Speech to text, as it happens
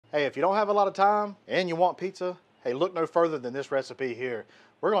Hey, if you don't have a lot of time and you want pizza, hey, look no further than this recipe here.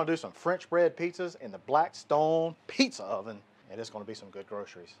 We're gonna do some French bread pizzas in the Blackstone pizza oven, and it's gonna be some good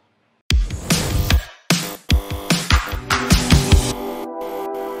groceries.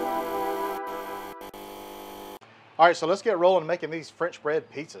 All right, so let's get rolling making these French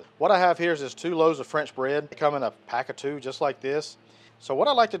bread pizzas. What I have here is just 2 loaves of French bread. They come in a pack of 2, just like this. So what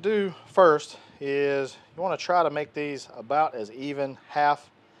I like to do first is you wanna try to make these about as even half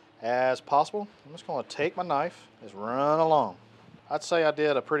as possible. I'm just gonna take my knife, just run along. I'd say I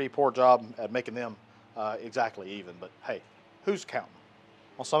did a pretty poor job at making them exactly even, but hey, who's counting?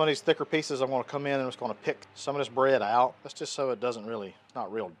 On some of these thicker pieces, I'm gonna come in and I'm just gonna pick some of this bread out. That's just so it doesn't really, it's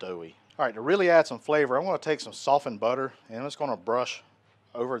not real doughy. All right, to really add some flavor, I'm gonna take some softened butter and I'm just gonna brush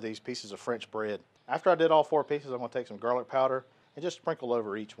over these pieces of French bread. After I did all 4 pieces, I'm gonna take some garlic powder and just sprinkle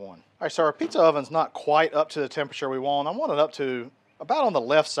over each one. All right, so our pizza oven's not quite up to the temperature we want. I want it up to about on the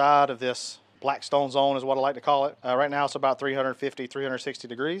left side of this Blackstone zone is what I like to call it. Right now it's about 350, 360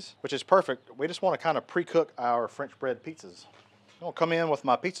 degrees, which is perfect. We just want to kind of pre-cook our French bread pizzas. I'm gonna come in with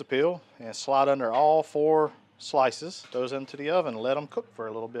my pizza peel and slide under all 4 slices, those into the oven and let them cook for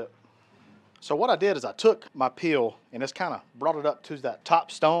a little bit. So what I did is I took my peel and just kind of brought it up to that top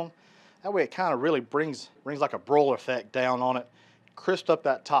stone. That way it kind of really brings like a broiler effect down on it, crisped up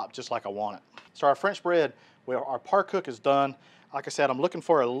that top just like I want it. So our French bread, well, our par cook is done. Like I said, I'm looking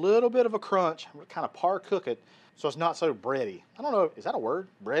for a little bit of a crunch. I'm gonna kind of par cook it so it's not so bready. I don't know, is that a word,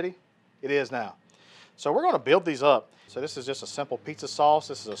 bready? It is now. So we're gonna build these up. So this is just a simple pizza sauce.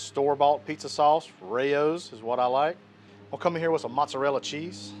 This is a store-bought pizza sauce. Rayo's is what I like. We'll come in here with some mozzarella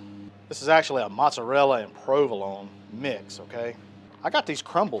cheese. This is actually a mozzarella and provolone mix, okay? I got these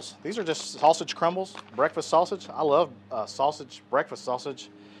crumbles. These are just sausage crumbles, breakfast sausage. I love sausage, breakfast sausage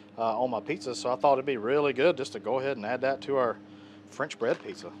on my pizza, so I thought it'd be really good just to go ahead and add that to our French bread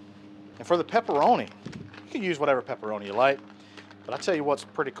pizza. And for the pepperoni, you can use whatever pepperoni you like, but I tell you what's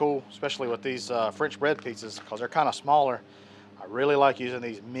pretty cool, especially with these French bread pizzas, because they're kind of smaller. I really like using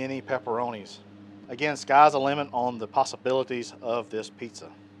these mini pepperonis. Again, sky's the limit on the possibilities of this pizza.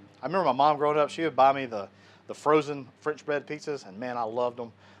 I remember my mom growing up, she would buy me the frozen French bread pizzas, and man, I loved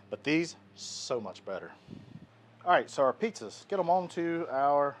them, but these, so much better. All right, so our pizzas, get them onto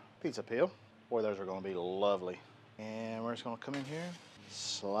our pizza peel. Boy, those are gonna be lovely. And we're just gonna come in here,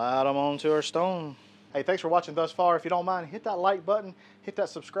 slide them onto our stone. Hey, thanks for watching thus far. If you don't mind, hit that like button, hit that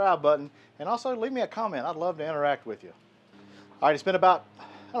subscribe button, and also leave me a comment. I'd love to interact with you. All right, it's been about,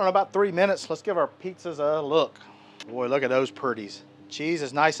 I don't know, about 3 minutes. Let's give our pizzas a look. Boy, look at those pretties. Cheese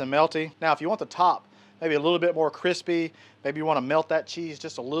is nice and melty. Now, if you want the top maybe a little bit more crispy, maybe you want to melt that cheese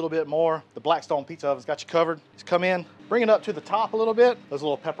just a little bit more, the Blackstone pizza oven's got you covered. Just come in, bring it up to the top a little bit. Those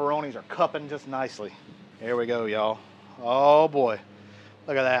little pepperonis are cupping just nicely. Here we go, y'all. Oh boy,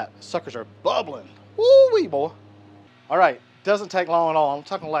 look at that. Suckers are bubbling. Woo-wee, boy. All right, doesn't take long at all. I'm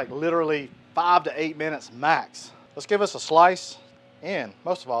talking like literally 5 to 8 minutes max. Let's give us a slice, and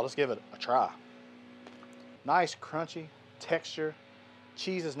most of all, let's give it a try. Nice, crunchy texture.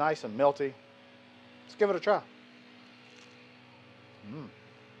 Cheese is nice and melty. Let's give it a try.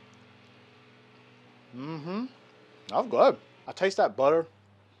 That's good. I taste that butter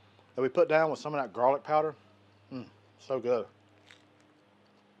that we put down with some of that garlic powder. So good. I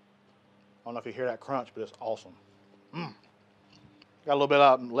don't know if you hear that crunch, but it's awesome. Got a little bit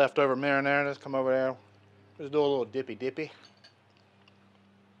out leftover marinara. Let's come over there. Let's do a little dippy dippy.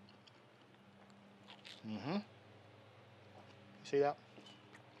 You see that?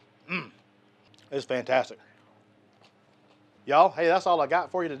 It's fantastic. Y'all, hey, that's all I got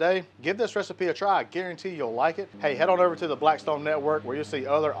for you today. Give this recipe a try. I guarantee you'll like it. Hey, head on over to the Blackstone Network where you'll see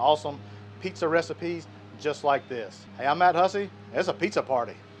other awesome pizza recipes just like this. Hey, I'm Matt Hussey. It's a pizza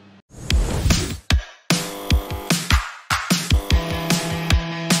party.